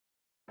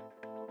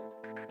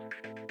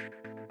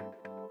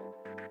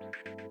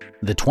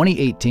the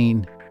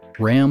 2018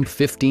 Ram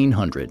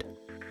 1500.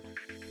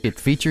 It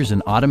features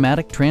an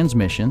automatic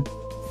transmission,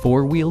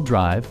 four-wheel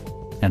drive,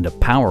 and a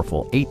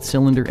powerful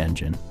 8-cylinder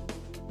engine.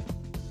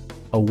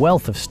 A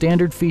wealth of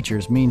standard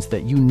features means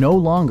that you no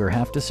longer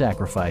have to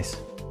sacrifice,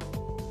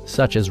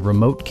 such as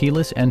remote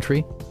keyless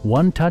entry,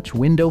 one-touch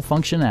window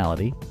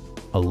functionality,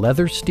 a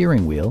leather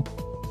steering wheel,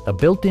 a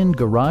built-in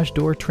garage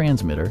door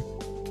transmitter,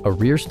 a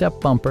rear step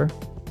bumper,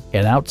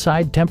 an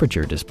outside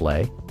temperature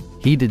display,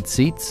 heated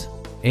seats,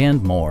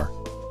 and more.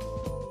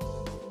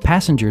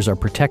 Passengers are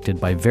protected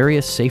by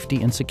various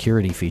safety and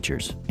security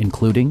features,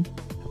 including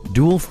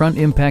dual front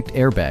impact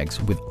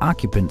airbags with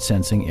occupant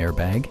sensing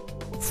airbag,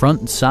 front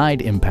and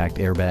side impact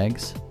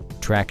airbags,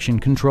 traction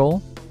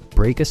control,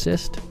 brake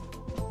assist,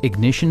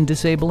 ignition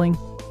disabling,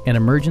 an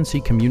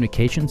emergency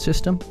communication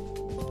system,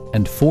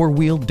 and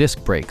four-wheel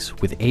disc brakes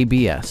with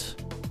ABS.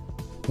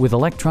 With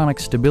electronic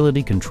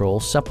stability control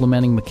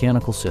supplementing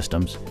mechanical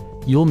systems,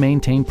 you'll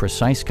maintain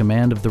precise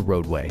command of the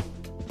roadway.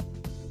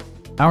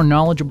 Our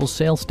knowledgeable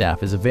sales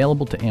staff is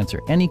available to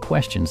answer any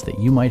questions that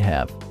you might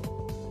have.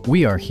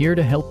 We are here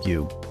to help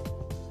you.